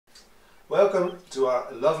Welcome to our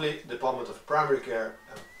lovely Department of Primary Care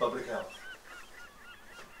and Public Health.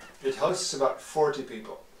 It hosts about 40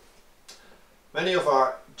 people. Many of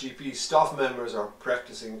our GP staff members are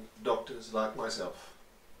practicing doctors like myself.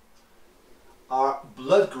 Our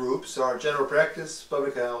blood groups are general practice,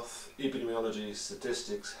 public health, epidemiology,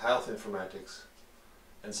 statistics, health informatics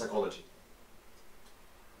and psychology.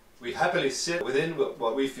 We happily sit within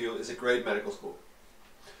what we feel is a great medical school.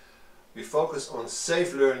 We focus on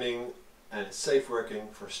safe learning and safe working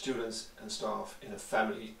for students and staff in a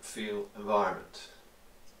family-feel environment.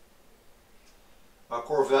 Our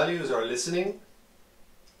core values are listening,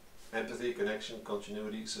 empathy, connection,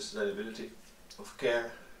 continuity, sustainability of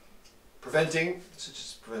care, preventing, such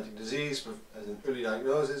as preventing disease, as in early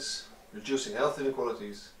diagnosis, reducing health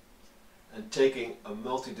inequalities, and taking a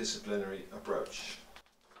multidisciplinary approach.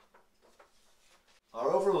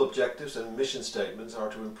 Our overall objectives and mission statements are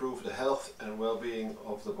to improve the health and well-being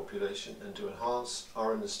of the population and to enhance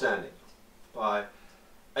our understanding by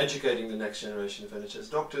educating the next generation of NHS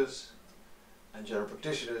doctors and general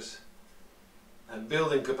practitioners and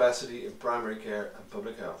building capacity in primary care and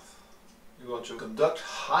public health. We want to conduct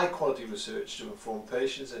high-quality research to inform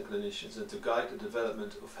patients and clinicians and to guide the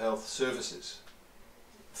development of health services.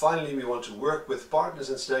 Finally, we want to work with partners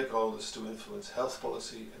and stakeholders to influence health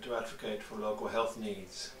policy and to advocate for local health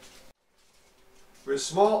needs. We're a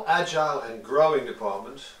small, agile and growing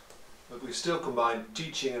department, but we still combine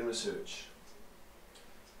teaching and research,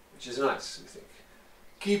 which is nice, we think.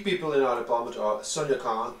 Key people in our department are Sonia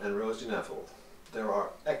Khan and Rosie Neville. They're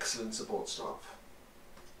our excellent support staff.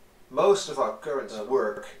 Most of our current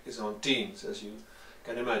work is on Teams, as you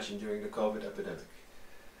can imagine, during the COVID epidemic.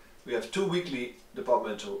 We have 2 weekly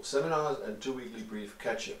departmental seminars and 2 weekly brief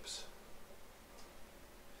catch-ups.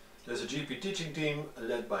 There's a GP teaching team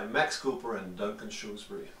led by Max Cooper and Duncan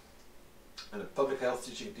Shrewsbury, and a public health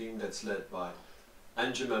teaching team that's led by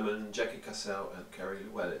Angie Memon, Jackie Cassell and Carrie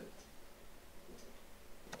Llewellyn.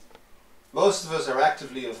 Most of us are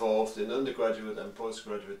actively involved in undergraduate and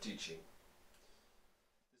postgraduate teaching.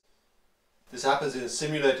 This happens in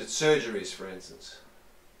simulated surgeries, for instance.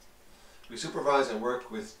 We supervise and work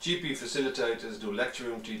with GP facilitators, do lecture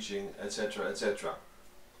room teaching, etc., etc.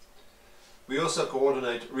 We also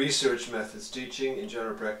coordinate research methods teaching in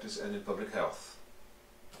general practice and in public health.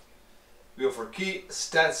 We offer key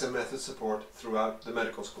stats and method support throughout the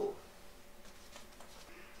medical school.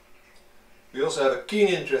 We also have a keen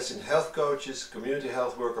interest in health coaches, community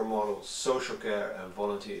health worker models, social care and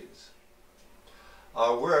volunteers.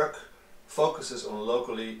 Our work focuses on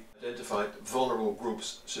locally identified vulnerable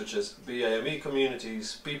groups such as BAME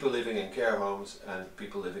communities, people living in care homes and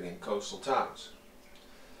people living in coastal towns.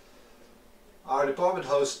 Our department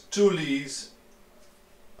hosts 2 leads,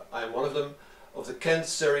 I am one of them, of the Kent,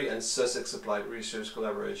 Surrey and Sussex Applied Research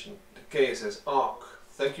Collaboration, the KSS ARC.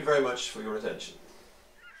 Thank you very much for your attention.